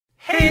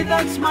Hey,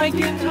 that's Mike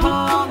and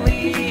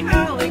Holly,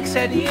 Alex,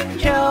 Eddie, and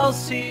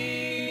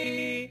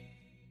Kelsey.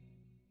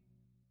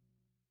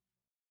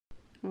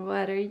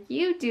 What are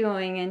you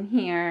doing in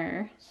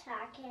here?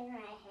 Chalking my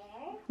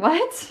hair.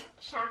 What?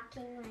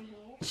 Chalking my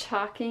hair.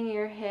 Chalking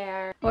your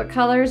hair. What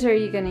colors are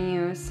you gonna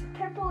use?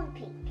 Purple and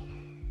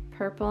pink.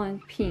 Purple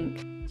and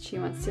pink. She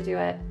wants to do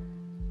it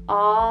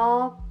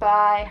all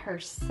by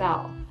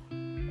herself.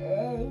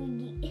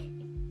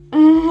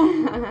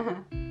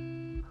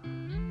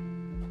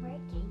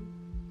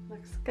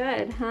 Looks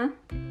good, huh?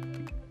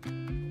 I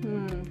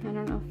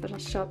don't know if it'll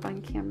show up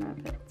on camera,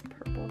 but it's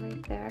purple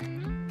right there.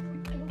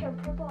 Pink or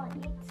purple on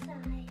each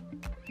side.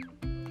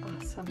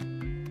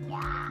 Awesome.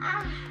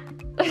 Yeah.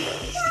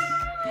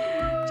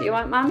 Do you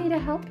want mommy to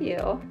help you?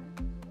 No,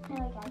 I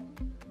got it.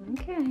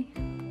 Okay.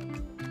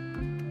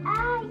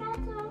 Ah, I got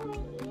some on my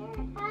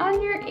ear.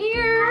 On your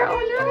ear. Oh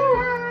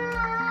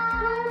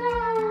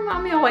no.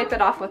 Mommy will wipe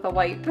it off with a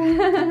wipe.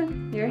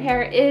 Your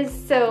hair is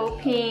so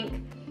pink.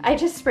 I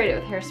just sprayed it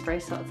with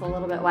hairspray, so it's a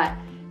little bit wet.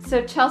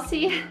 So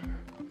Chelsea,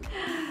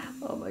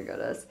 oh my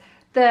goodness.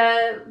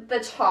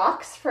 The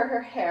chalks for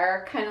her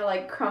hair kind of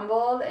like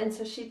crumbled, and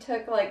so she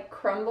took like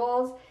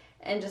crumbles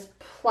and just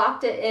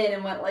plopped it in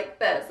and went like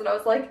this. And I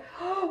was like,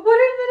 oh, what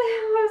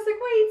I was like,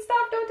 wait,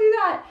 stop, don't do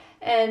that.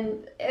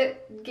 And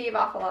it gave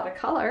off a lot of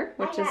color,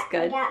 which is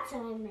good. I got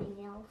some in my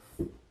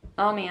nails.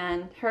 Oh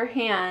man, her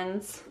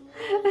hands.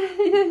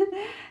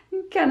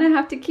 You kind of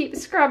have to keep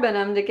scrubbing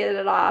them to get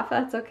it off.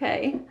 That's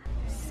okay.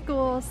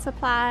 School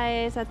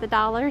supplies at the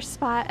dollar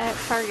spot at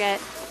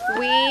Target.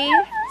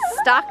 We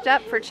stocked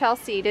up for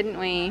Chelsea, didn't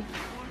we?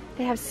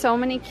 They have so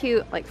many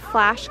cute like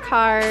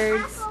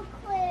flashcards,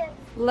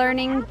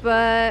 learning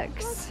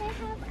books.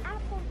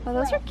 Oh,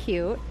 those are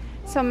cute.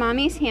 So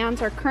mommy's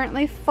hands are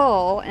currently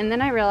full, and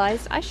then I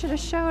realized I should have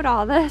showed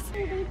all this.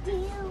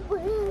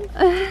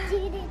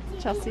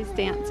 Chelsea's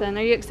dancing.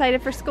 Are you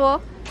excited for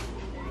school?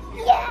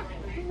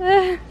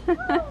 Yeah.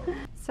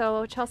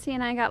 So Chelsea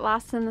and I got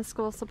lost in the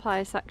school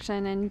supply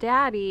section, and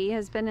Daddy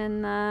has been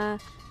in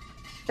the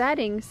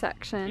bedding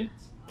section,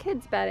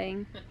 kids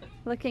bedding,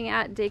 looking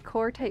at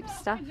decor type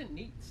stuff.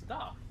 Neat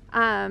stuff.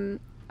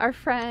 Our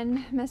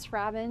friend Miss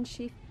Robin,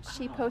 she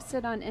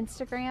posted on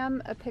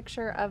Instagram a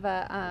picture of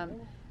a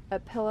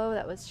pillow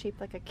that was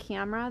shaped like a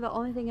camera. The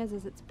only thing is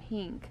it's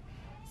pink.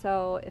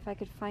 So if I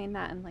could find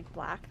that in like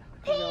black,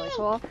 that would be really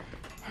cool.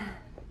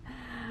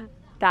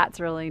 That's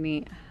really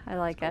neat. I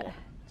like it.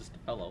 Just a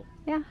pillow.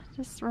 Yeah,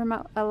 just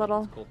remote a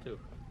little That's cool too.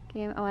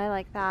 game. Oh, I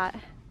like that.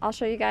 I'll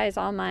show you guys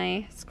all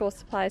my school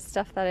supplies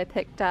stuff that I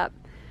picked up.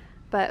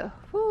 But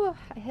whew,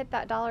 I hit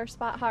that dollar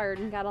spot hard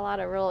and got a lot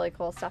of really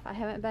cool stuff. I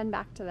haven't been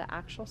back to the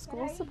actual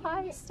school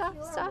supply stuff,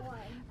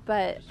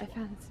 but I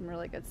found some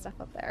really good stuff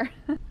up there.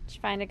 Did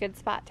you find a good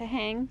spot to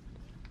hang?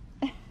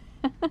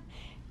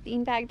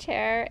 Beanbag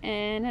chair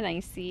and an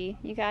icy.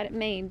 You got it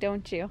made,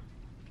 don't you?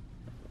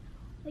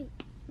 Wait,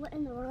 what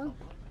in the world?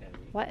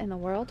 What in the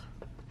world?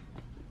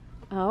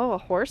 Oh, a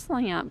horse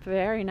lamp.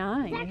 Very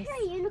nice. It's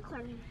actually a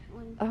unicorn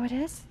one. Oh, it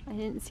is? I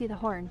didn't see the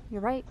horn.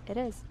 You're right, it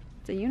is.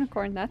 It's a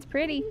unicorn. That's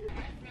pretty.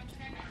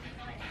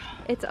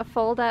 It's a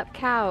fold-up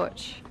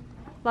couch.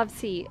 Love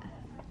seat.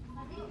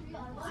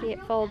 See,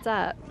 it folds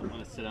up. I don't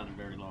want to sit on it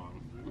very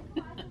long.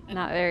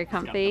 Not very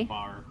comfy. It's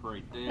got the bar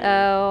right there.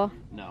 Oh.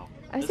 No.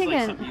 I was This is like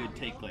thinking. something you would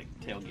take like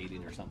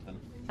tailgating or something.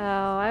 Oh,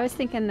 I was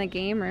thinking the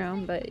game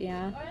room, but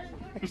yeah.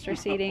 Extra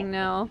seating,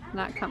 no,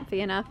 not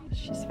comfy enough.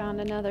 She's found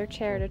another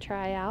chair to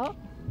try out.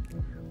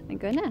 My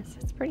goodness,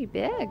 it's pretty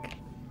big.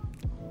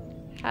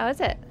 How is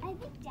it? I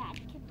think Dad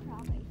could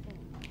probably fit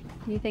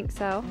in. You think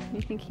so?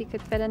 You think he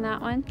could fit in that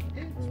one?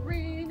 It's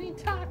raining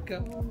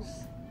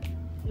tacos.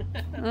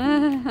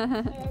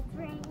 It's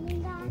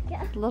raining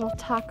tacos. Little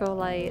taco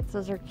lights,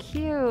 those are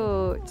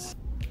cute.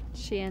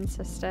 She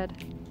insisted.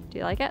 Do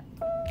you like it?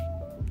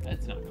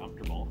 It's not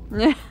comfortable.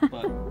 Yeah.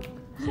 But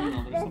so, you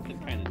know, there's something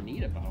kind of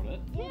neat about it.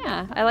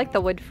 Yeah, I like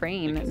the wood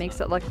frame. It makes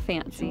it look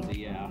fancy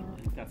Yeah.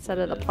 I think that's instead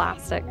what of the it is.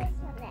 plastic.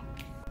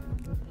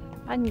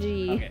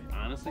 Bungee. Okay,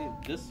 honestly,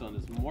 this one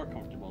is more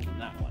comfortable than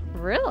that one.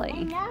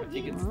 Really? I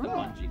think it's the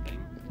bungee thing.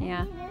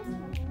 Yeah.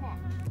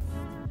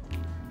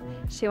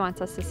 She wants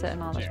us to sit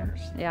in all the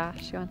Chairs. Yeah,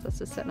 she wants us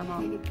to sit in them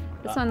all.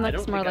 This I one don't looks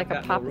think more I've like a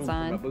got no room for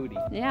my pop-on. booty.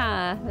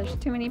 Yeah, there's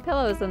too many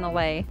pillows in the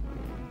way.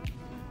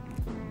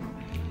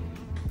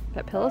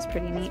 That pillow's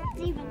pretty neat.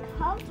 It's even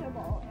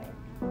comfortable.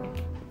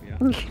 Yeah.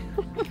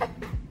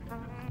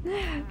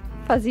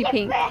 Fuzzy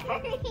pink.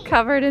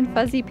 Covered in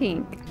fuzzy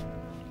pink.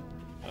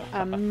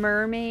 A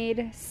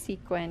mermaid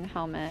sequin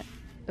helmet.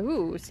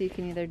 Ooh, so you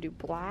can either do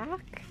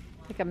black,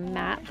 like a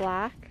matte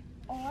black,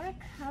 Or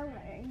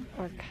colored.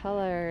 or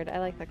colored. I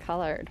like the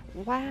colored.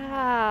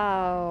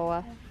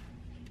 Wow.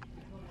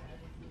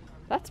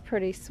 That's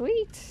pretty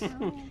sweet.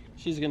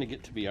 She's gonna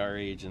get to be our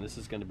age, and this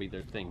is gonna be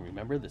their thing.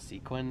 Remember the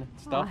sequin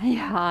stuff? Oh,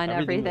 yeah, and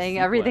everything.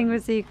 Everything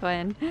was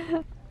sequin.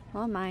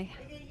 Oh my.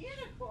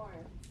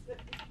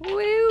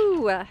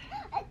 Woo! Oh,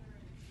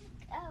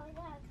 we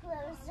gotta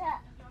close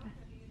up.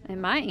 It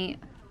might.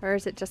 Or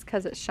is it just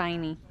because it's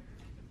shiny?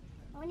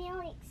 When you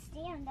like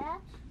stand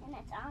up and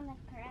it's on the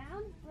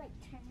ground, like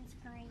turns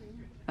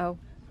green. Oh.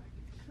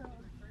 Cool.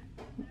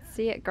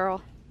 See it,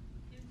 girl.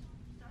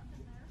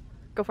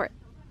 Go for it.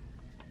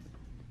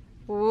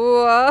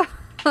 Whoa.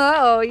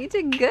 Oh, you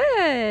did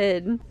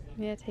good. I'm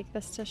gonna take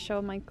this to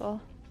show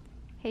Michael.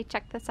 Hey,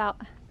 check this out.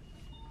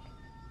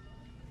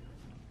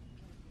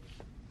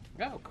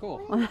 Oh,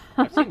 cool.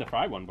 I've seen the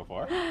fried one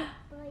before.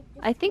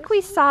 I think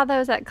we saw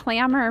those at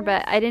Clamor,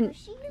 but I didn't,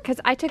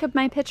 because I took up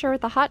my picture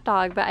with the hot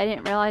dog, but I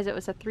didn't realize it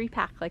was a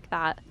 3-pack like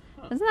that.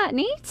 Isn't that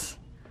neat?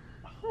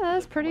 Oh,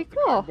 that's pretty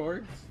cool.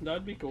 Cardboards.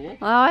 That'd be cool.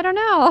 Oh, I don't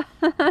know.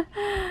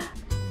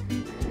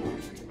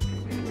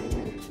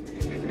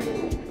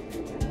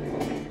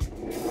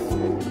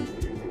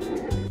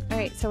 All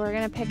right, so we're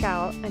gonna pick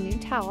out a new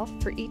towel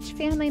for each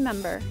family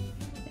member.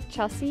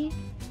 Chelsea,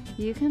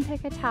 you can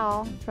pick a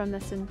towel from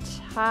this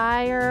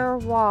entire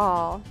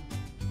wall.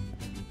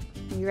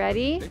 You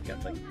ready?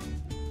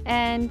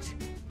 And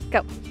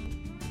go.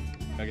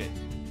 Okay,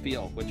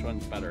 feel which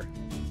one's better.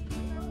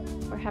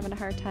 We're having a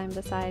hard time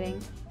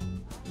deciding.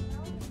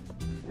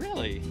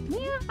 Really?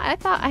 Yeah,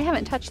 I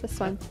haven't touched this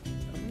one.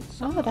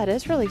 Oh, that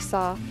is really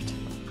soft.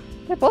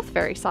 They're both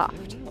very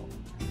soft.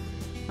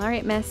 All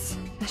right, miss.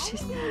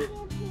 She's... For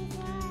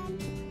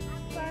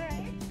to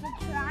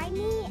dry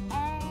me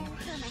and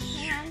for my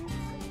hands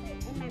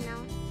and my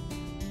mouth.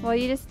 Well,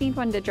 you just need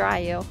one to dry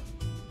you.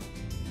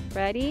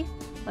 Ready?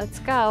 Let's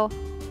go.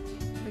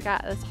 We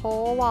got this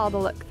whole wall to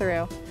look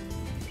through.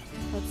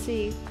 Let's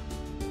see.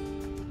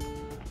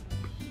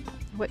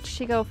 What'd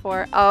she go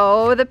for?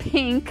 Oh, the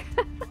pink.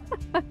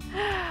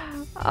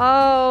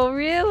 Oh,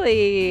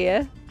 really?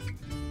 I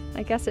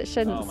guess it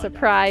shouldn't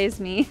surprise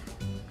me,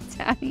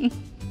 Daddy.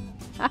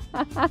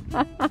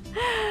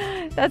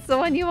 That's the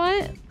one you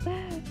want?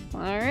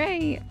 All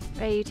right.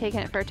 Are you taking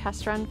it for a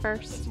test run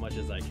first? As much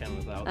as I can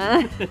without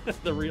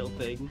the real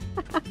thing.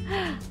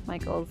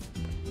 Michael's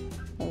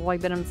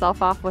wiping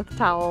himself off with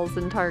towels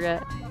in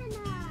Target.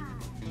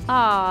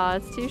 Aw,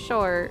 it's too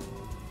short.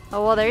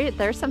 Oh, well,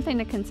 there's something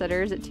to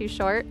consider. Is it too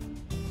short?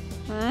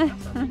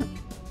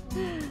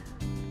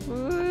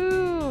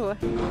 Woo!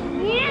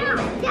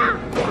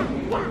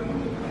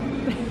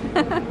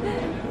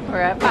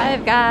 We're at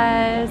 5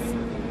 Guys.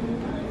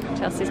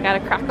 Chelsea's got to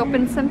crack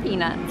open some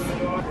peanuts.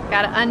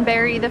 Got to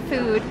unbury the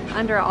food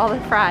under all the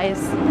fries.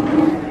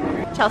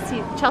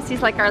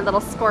 Chelsea's like our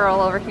little squirrel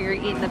over here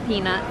eating the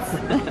peanuts.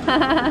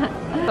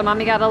 So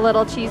Mommy got a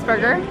little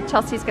cheeseburger.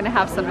 Chelsea's gonna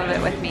have some of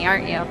it with me,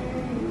 aren't you?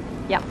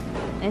 Yep.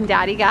 And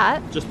Daddy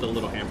got? Just a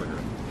little hamburger.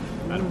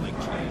 I don't like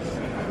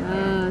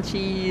cheese.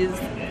 Cheese.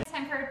 It's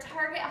time for a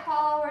Target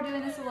haul. We're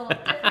doing this a little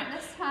different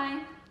this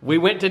time. We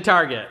went to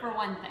Target. For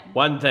one thing.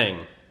 One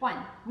thing.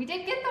 We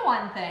did get the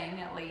one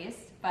thing at least,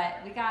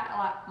 but we got a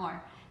lot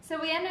more. So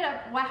we ended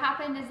up, what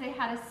happened is they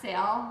had a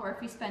sale where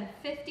if you spend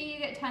 $50, you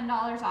get $10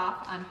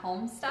 off on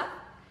home stuff.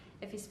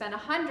 If you spend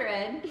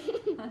 $100,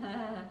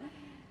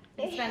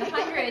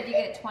 you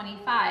get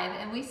 25.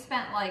 And we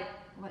spent like,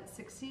 what,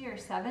 60 or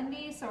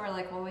 70? So we're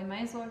like, well, we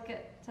might as well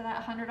get to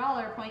that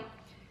 $100 point.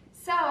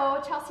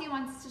 So Chelsea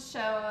wants to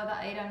show the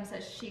items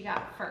that she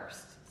got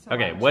first. So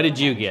Okay, what did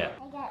you get?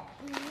 I got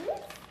these.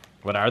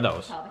 What are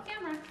those? Tell the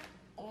camera.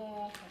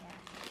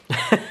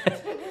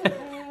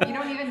 And You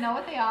don't even know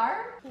what they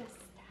are?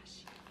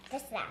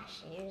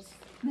 pistachios.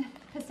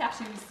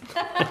 Pistachios.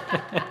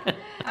 I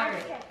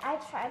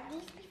tried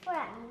these before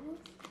at Moon's.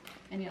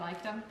 And you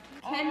liked them?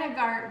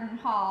 Kindergarten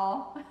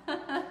haul.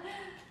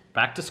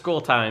 Back to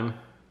school time.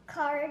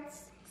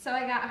 Cards. So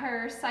I got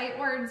her sight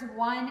words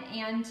 1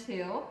 and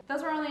 2.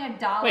 Those were only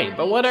 $1. Wait,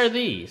 but what are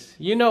these?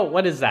 You know,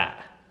 what is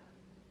that?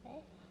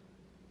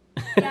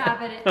 Yeah,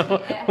 but it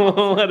helps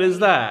What with is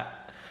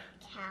that?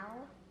 Cow.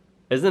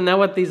 Isn't that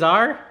what these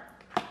are?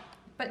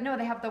 But no,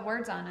 they have the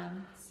words on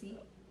them. See?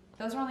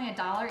 Those were only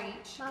 $1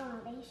 each.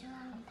 Mama, they show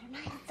them. They're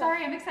not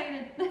Sorry, I'm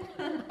excited.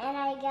 And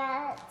I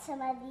got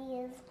some of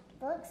these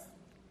books.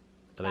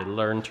 Do they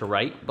learn to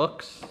write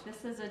books?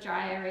 This is a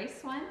dry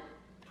erase one.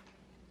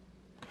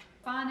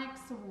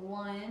 Phonics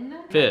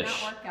 1. Fish. Did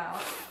not work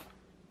out.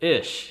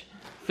 Ish.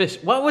 Fish.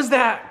 What was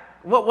that?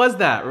 What was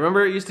that?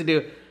 Remember it used to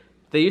do,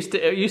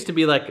 it used to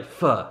be like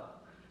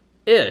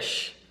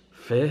ish.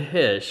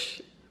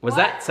 Fish. Was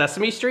that What?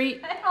 Sesame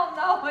Street? I don't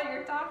know what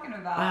you're talking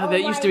about.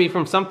 That used to be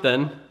from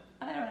something.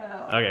 I don't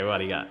know. Okay, what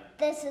do you got?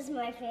 This is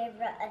my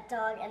favorite, a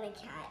dog and a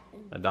cat.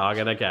 A dog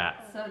and a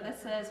cat. So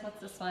this is, what's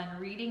this one?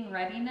 Reading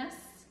readiness.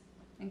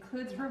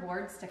 Includes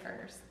reward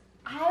stickers.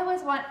 I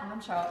was one,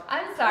 oh,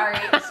 I'm sorry.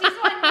 She's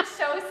wanting to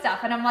show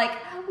stuff and I'm like,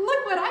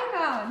 look what I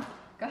found.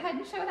 Go ahead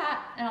and show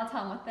that and I'll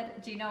tell them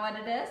do you know what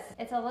it is?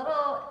 It's a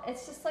little,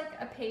 it's just like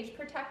a page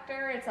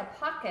protector. It's a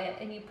pocket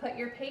and you put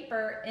your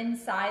paper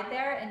inside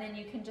there and then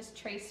you can just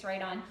trace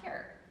right on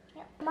here.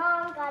 Yep.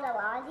 Mom got a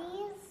lot of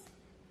these.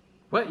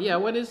 What? Yeah,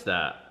 what is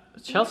that?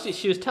 Chelsea,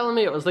 she was telling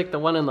me it was like the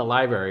one in the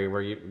library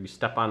where you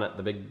step on it,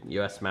 the big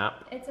US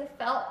map. It's a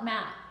felt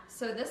mat.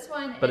 So this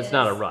one But it's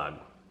not a rug.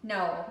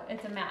 No,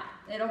 it's a map.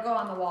 It'll go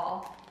on the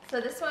wall.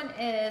 So this one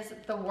is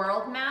the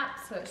world map.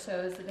 So it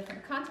shows the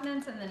different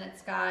continents and then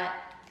it's got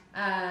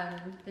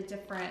the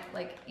different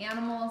like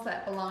animals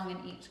that belong in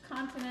each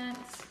continent.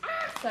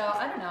 So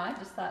I don't know, I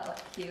just thought it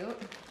looked cute.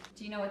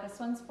 Do you know what this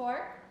one's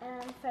for?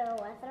 For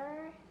the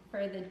weather.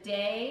 For the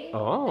day,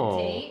 Oh.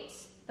 the date,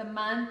 the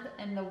month,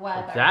 and the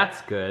weather.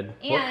 That's good.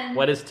 And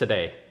what is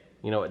today?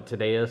 You know what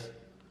today is?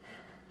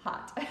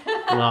 hot.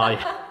 Well,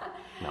 yeah.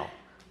 No.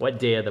 What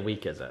day of the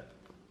week is it?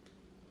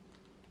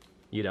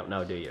 You don't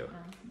know, do you?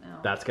 No.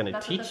 That's going to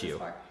That's what teach this is you.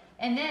 for.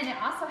 And then it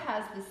also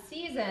has the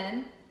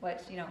season, which,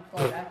 you know,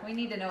 Florida, we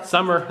need to know. What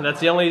Summer. season That's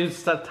it's the only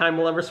time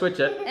we'll ever switch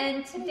it.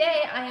 And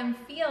today I am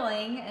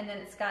feeling, and then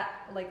it's got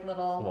like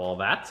little Well,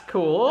 that's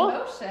cool.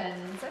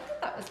 emotions. I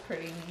thought that was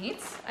pretty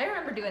neat. I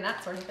remember doing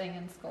that sort of thing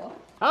in school.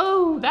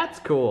 Oh, that's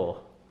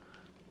cool.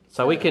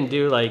 So we can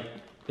do like,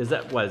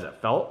 what is it,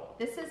 felt?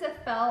 This is a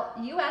felt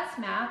U.S.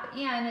 map,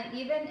 and it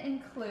even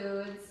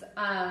includes,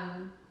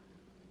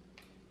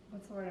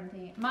 what's the word I'm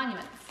thinking?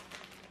 Monuments.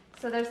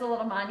 So there's the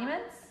little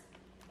monuments,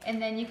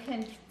 and then you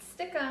can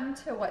stick them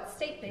to what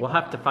state they We'll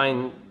have to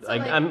belong. find, So,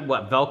 like, like-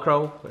 what,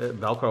 Velcro?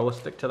 Velcro will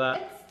stick to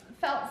that? It's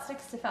felt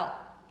sticks to felt.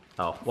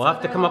 Oh, we'll so have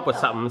to they're come up with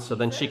little something so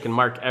then she pieces. can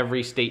mark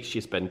every state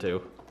she's been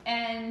to.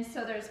 And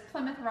so there's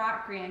Plymouth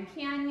Rock, Grand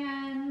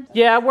Canyon.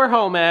 Yeah, we're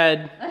home,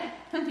 Ed.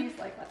 He's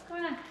like, what's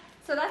going on?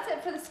 So that's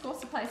it for the school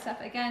supply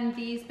stuff. Again,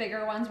 these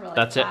bigger ones were like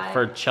That's it $5.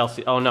 for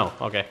Chelsea. Oh, no.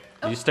 Okay.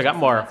 Oh, You still got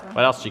Chelsea, more. that's one.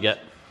 What else did you get?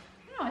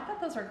 No, I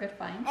thought those were good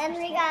finds. And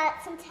we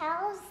got some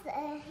towels,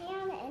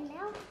 ham and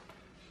milk.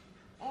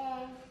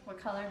 And What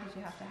color did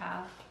you have to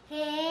have?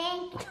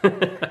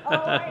 pink.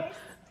 Orange.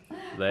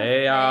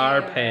 They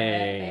are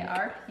They pink.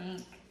 are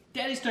pink.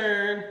 Daddy's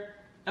turn.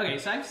 Okay,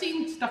 so I've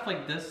seen stuff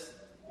like this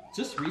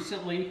just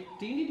recently.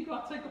 Do you need to go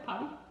outside and go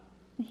potty?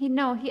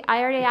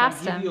 I already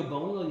asked If I give you him. a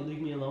bone, will you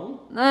leave me alone?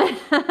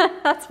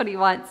 That's what he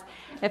wants.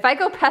 If I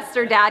go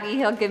pester Daddy,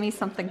 he'll give me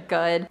something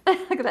good.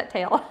 Look at that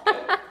tail.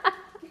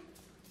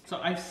 So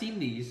I've seen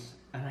these,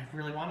 and I've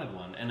really wanted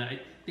one. And I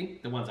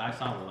think the ones I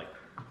saw were like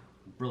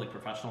really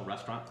professional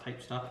restaurant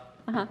type stuff.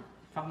 Uh-huh.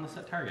 Found this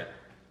at Target.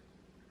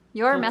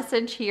 Your So-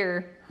 message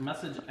here.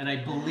 Message, and I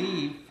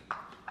believe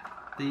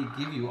they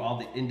give you all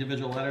the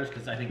individual letters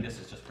because I think this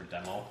is just for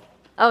demo.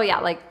 Oh yeah,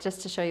 like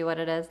just to show you what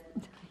it is.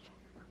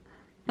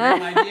 Here's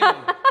my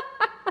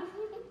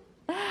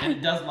view. And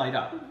it does light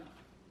up.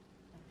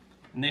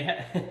 And they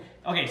had,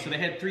 okay, so they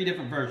had 3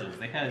 different versions.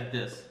 They had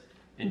this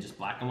in just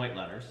black and white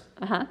letters.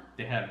 Uh-huh.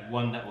 They had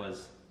one that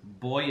was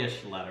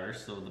boyish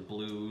letters, so the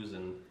blues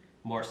and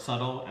more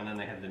subtle, and then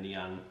they had the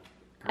neon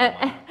girl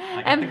one.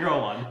 I got the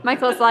girl one.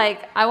 Michael's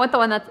like, I want the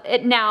one that's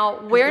it.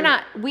 Now we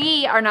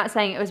are not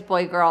saying it was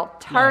boy girl. No, in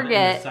the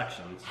Target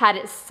sections. had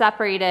it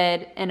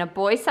separated in a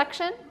boy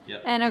section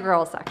Yep. and a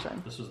girl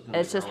section. This was the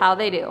It's just girl how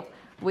they one. do.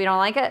 We don't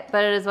like it,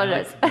 but it is what I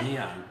it is. like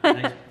neon,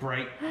 nice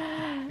bright.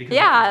 Because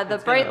Yeah, it's the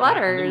gonna bright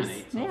letters.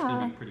 illuminate, so it's gonna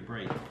Yeah. be pretty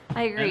bright.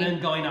 I agree. And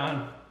then going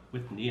on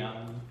with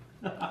neon.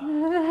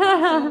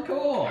 So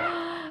cool.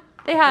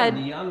 They A had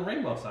neon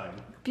rainbow sign.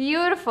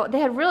 beautiful. They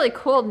had really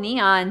cool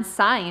neon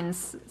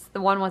signs.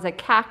 The one was a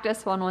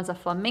cactus, one was a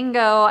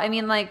flamingo. I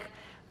mean, like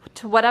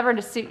to whatever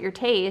to suit your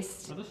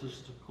taste. So this is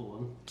just a cool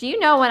one. Do you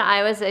know when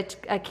I was a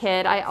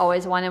kid, I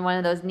always wanted one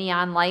of those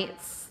neon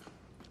lights,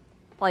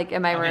 like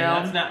in my Okay, room.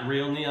 that's not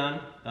real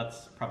neon.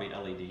 That's probably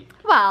LED.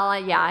 Well,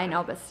 yeah, I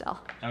know, but still,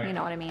 Okay. you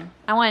know what I mean.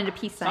 I wanted a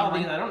peace So sign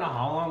these, one. I don't know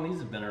how long these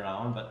have been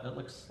around, but it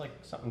looks like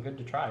something good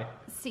to try.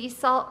 Sea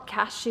salt,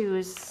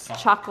 cashews, Salt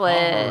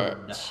chocolate,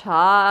 covered.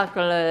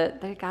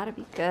 chocolate. They gotta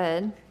be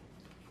good.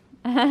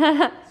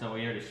 So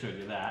we already showed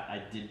you that.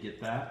 I did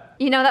get that.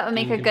 You know that would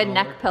make a Game good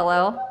neck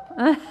controller.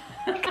 pillow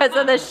because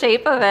of the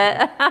shape of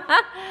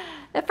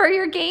it for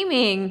your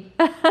gaming.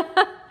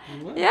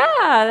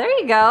 Yeah, there you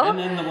And go.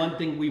 then the one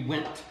thing we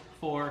went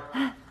for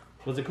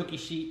was a cookie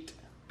sheet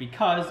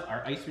because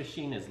our ice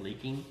machine is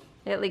leaking.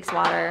 It leaks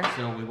water.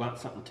 So we want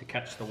something to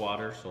catch the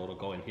water so it'll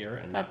go in here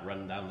and not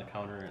run down the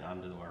counter and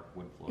onto our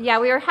wood floor. Yeah,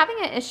 we were having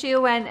an issue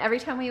when every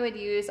time we would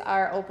use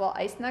our Opal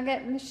ice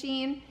nugget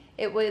machine,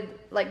 it would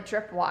like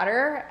drip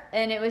water,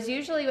 and it was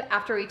usually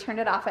after we turned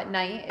it off at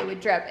night, it would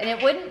drip, and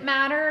it wouldn't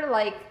matter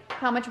like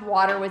how much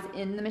water was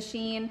in the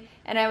machine,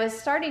 and I was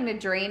starting to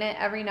drain it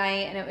every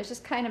night, and it was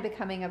just kind of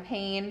becoming a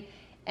pain,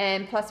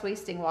 and plus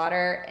wasting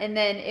water, and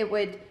then it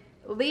would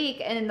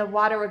leak and the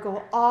water would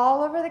go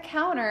all over the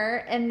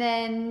counter, and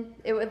then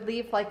it would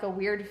leave like a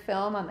weird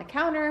film on the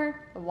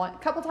counter. A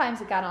couple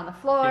times it got on the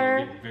floor.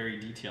 You're getting very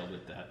detailed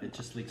with that. It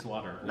just leaks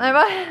water. when you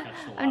catch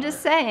the I'm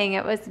just water. saying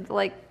it was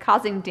like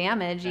causing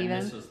damage And even.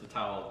 this was the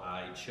towel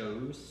I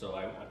chose, so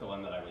I went the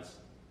one that I was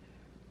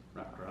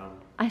wrapped around.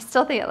 I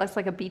still think it looks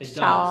like a It beach does.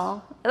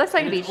 towel. It looks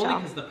like And a it's beach only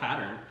towel. because the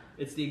pattern.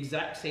 It's the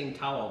exact same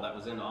towel that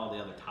was in all the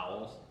other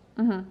towels.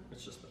 Mm-hmm.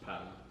 It's just the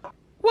pattern.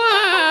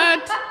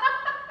 What?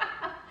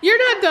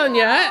 You're not done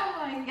yet.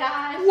 Oh my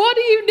gosh. What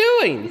are you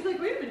doing? He's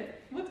like, wait a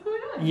minute, what's going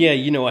on? Yeah,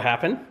 you know what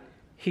happened?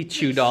 He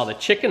chewed all the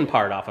chicken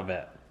part off of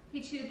it.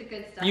 He chewed the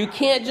good stuff. You out.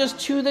 can't just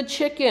chew the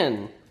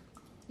chicken.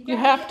 You gotta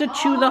have to get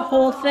chew the all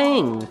whole of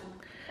them. thing.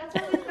 That's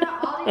why we've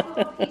got all these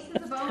little pieces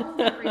of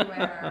bones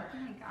everywhere. Oh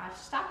my gosh,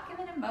 stop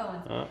giving him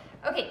bones.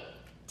 Okay,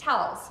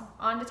 Towels,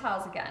 on to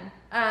towels again.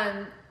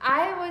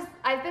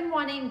 I've been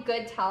wanting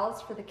good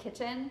towels for the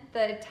kitchen.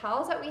 The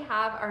towels that we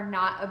have are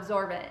not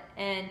absorbent,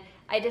 and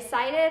I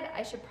decided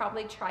I should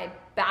probably try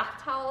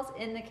bath towels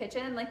in the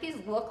kitchen. Like, these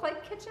look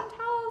like kitchen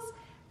towels,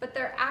 but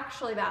they're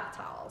actually bath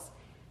towels.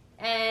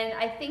 And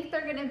I think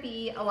they're gonna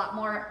be a lot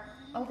more,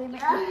 oh,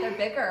 they're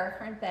bigger,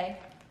 aren't they?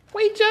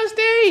 We just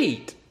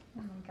ate.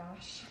 Oh my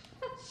gosh,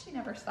 she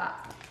never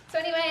stops. So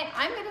anyway,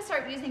 I'm gonna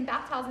start using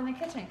bath towels in the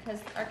kitchen because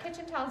our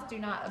kitchen towels do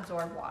not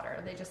absorb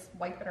water. They just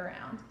wipe it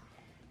around.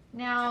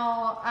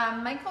 Now,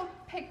 Michael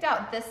picked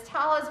out this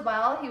towel as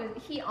well.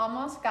 He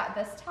almost got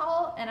this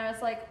towel, and I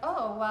was like,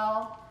 oh,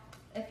 well,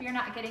 if you're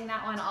not getting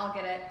that one, I'll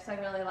get it because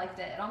I really liked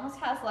it. It almost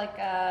has like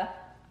a,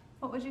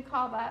 what would you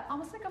call that?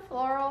 Almost like a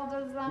floral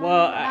design.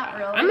 Well, not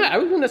really. I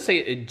was gonna say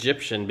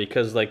Egyptian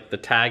because like the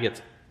tag,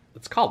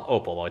 it's called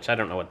opal, which I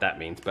don't know what that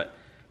means, but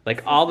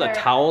like all the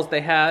towels they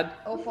had.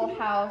 Opal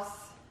House.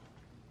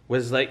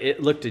 Was like,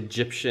 it looked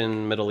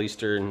Egyptian, Middle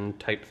Eastern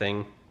type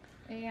thing.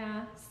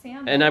 Yeah,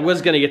 sandal. And I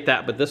was gonna get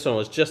that, but this one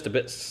was just a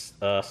bit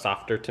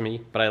softer to me.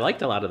 But I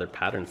liked a lot of their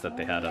patterns that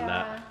they had on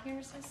that.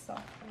 Here's a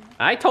soft one.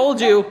 I told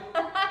you.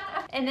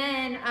 And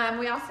then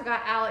we also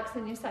got Alex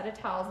a new set of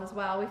towels as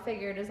well. We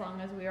figured as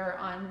long as we were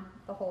on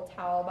the whole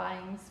towel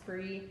buying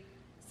spree.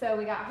 So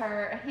we got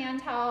her a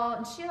hand towel,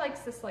 and she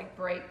likes this like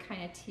bright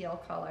kind of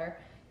teal color,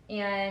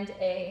 and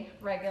a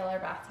regular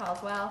bath towel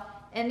as well.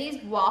 And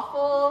these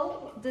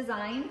waffle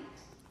design.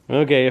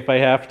 Okay, if I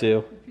have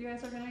to. If you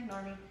guys are gonna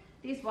ignore me.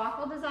 These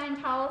waffle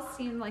design towels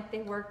seem like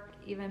they work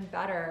even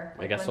better.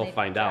 Like, I guess when we'll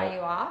find out. Dry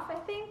you off, I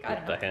think. I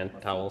don't know. The hand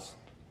towels.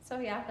 So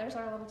yeah, there's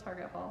our little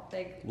Target haul.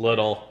 Big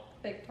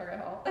Target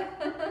haul.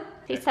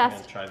 Taste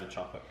test. Try the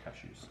chocolate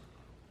cashews.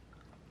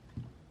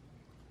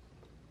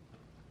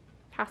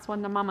 Pass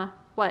one to Mama.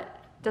 What?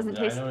 Doesn't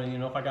taste. I don't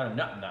even know if I got a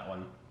nut in that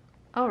one.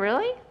 Oh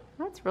really?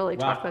 That's really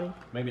chocolatey.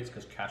 Maybe it's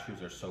because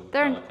cashews are so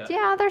delicate.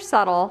 Yeah, they're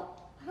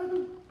subtle. I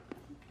mean,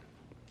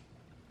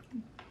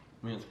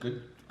 it's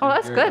good. Oh,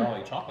 that's good.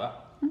 Chocolate.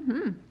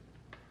 Mm-hmm.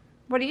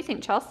 What do you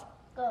think, Chelsea?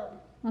 Good.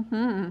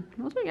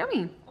 Mm-hmm. Those are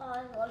yummy. Oh,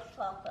 I love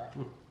chocolate.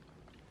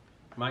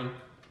 Mine.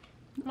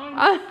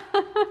 What?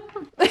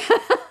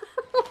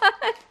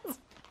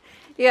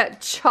 You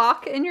got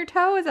chalk in your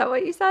toe? Is that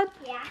what you said?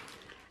 Yeah.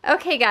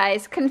 Okay,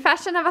 guys.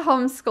 Confession of a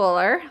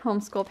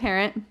homeschool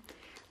parent.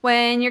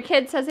 When your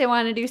kid says they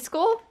want to do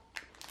school,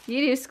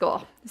 you do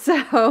school.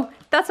 So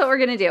that's what we're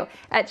going to do.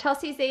 At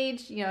Chelsea's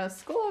age, you know,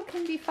 school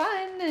can be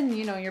fun and,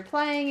 you know, you're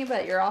playing,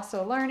 but you're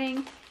also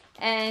learning.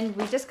 And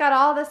we just got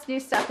all this new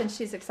stuff and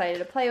she's excited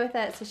to play with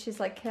it. So she's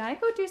like, can I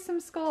go do some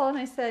school? And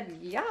I said,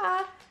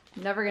 yeah.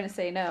 I'm never going to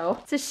say no.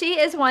 So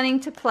she is wanting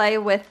to play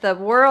with the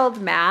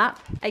world map.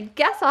 I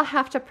guess I'll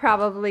have to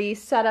probably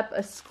set up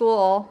a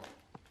school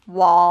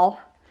wall.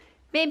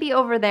 Maybe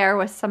over there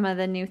with some of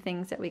the new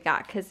things that we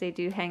got because they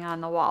do hang on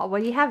the wall.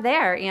 What do you have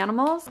there?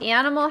 Animals?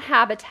 Animal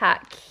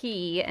habitat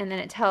key, and then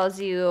it tells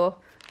you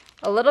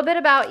a little bit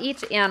about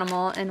each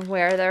animal and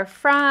where they're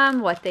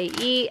from, what they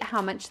eat,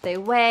 how much they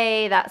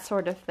weigh, that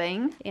sort of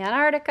thing.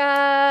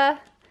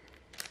 Antarctica,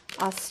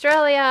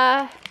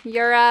 Australia,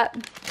 Europe,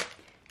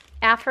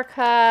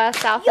 Africa,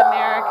 South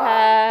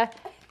America,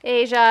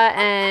 Asia,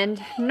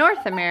 and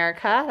North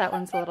America. That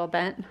one's a little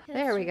bent.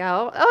 There we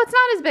go. Oh, it's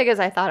not as big as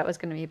I thought it was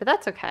going to be, but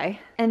that's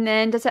okay. And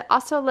then does it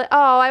also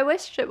oh, I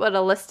wish it would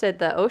have listed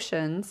the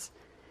oceans.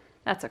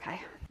 That's okay.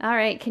 All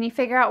right, can you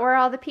figure out where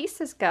all the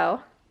pieces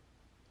go?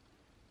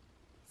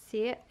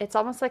 See it? It's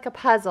almost like a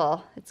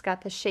puzzle. It's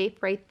got the shape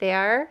right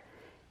there,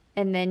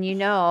 and then you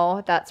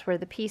know that's where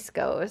the piece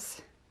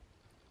goes.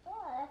 Oh,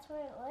 that's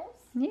where it was?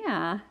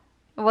 Yeah.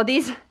 Well,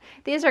 these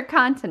are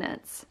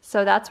continents,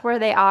 so that's where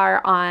they are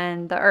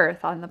on the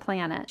Earth, on the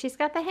planet. She's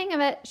got the hang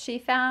of it. She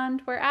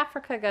found where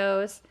Africa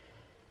goes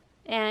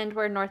and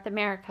where North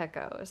America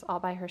goes all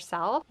by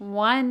herself.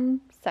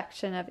 One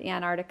section of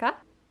Antarctica.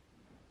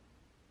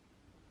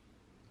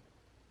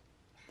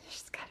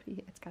 It's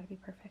gotta be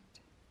perfect.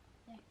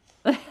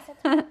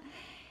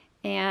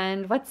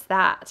 And what's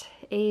that?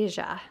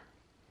 Asia.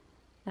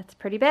 That's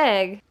pretty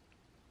big.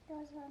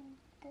 Goes on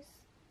this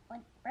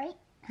one, right?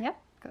 Yep.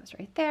 Goes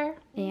right there.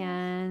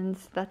 And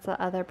that's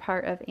the other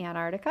part of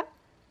Antarctica.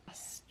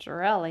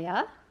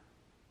 Australia.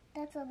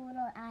 That's a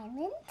little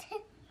island.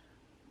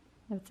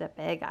 It's a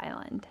big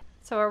island.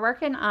 So we're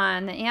working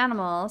on the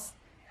animals.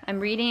 I'm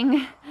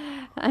reading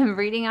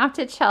off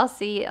to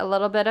Chelsea a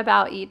little bit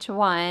about each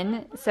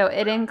one. So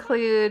it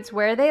includes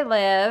where they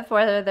live,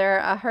 whether they're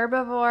a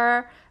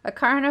herbivore, a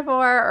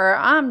carnivore, or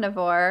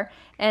omnivore.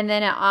 And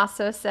then it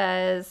also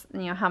says,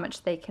 you know, how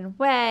much they can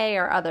weigh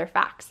or other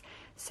facts.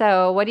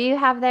 So what do you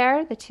have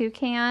there? The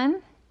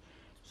toucan.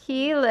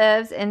 He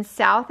lives in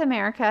South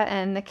America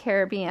and the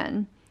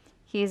Caribbean.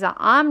 He's an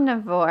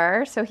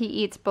omnivore, so he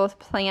eats both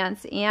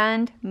plants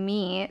and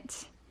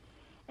meat.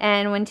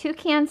 And when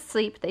toucans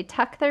sleep, they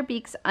tuck their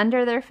beaks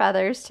under their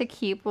feathers to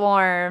keep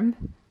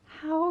warm.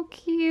 How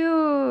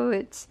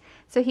cute.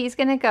 So he's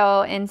going to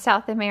go in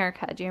South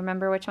America. Do you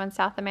remember which one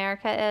South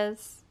America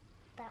is?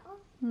 That one?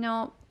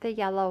 No, the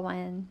yellow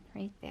one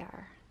right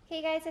there.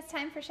 Hey guys, it's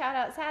time for Shout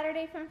Out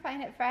Saturday from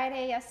Find It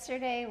Friday.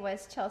 Yesterday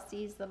was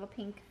Chelsea's little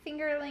pink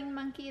fingerling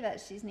monkey that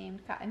she's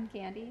named Cotton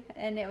Candy,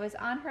 and it was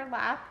on her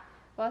lap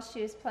while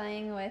she was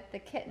playing with the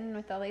kitten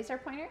with the laser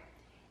pointer.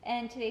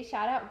 And today's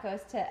shout out goes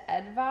to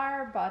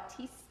Edvar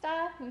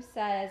Bautista, who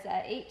says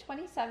at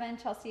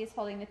 8:27 Chelsea is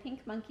holding the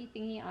pink monkey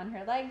thingy on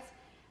her legs.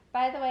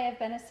 By the way, I've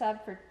been a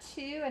sub for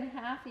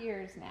 2.5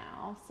 years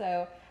now,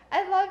 so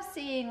I love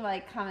seeing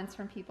like comments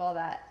from people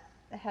that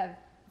have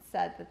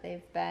said that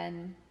they've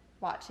been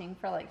watching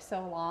for like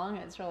so long.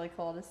 It's really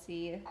cool to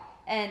see.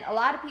 And a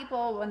lot of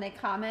people, when they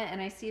comment and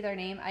I see their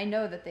name, I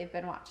know that they've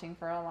been watching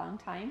for a long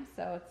time.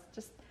 So it's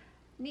just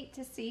neat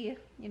to see,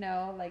 you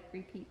know, like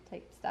repeat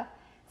type stuff.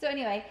 So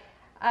anyway,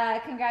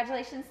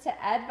 congratulations to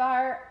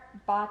Edvar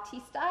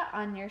Bautista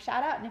on your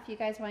shout out. And if you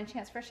guys want a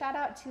chance for a shout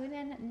out, tune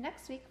in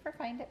next week for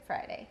Find It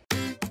Friday.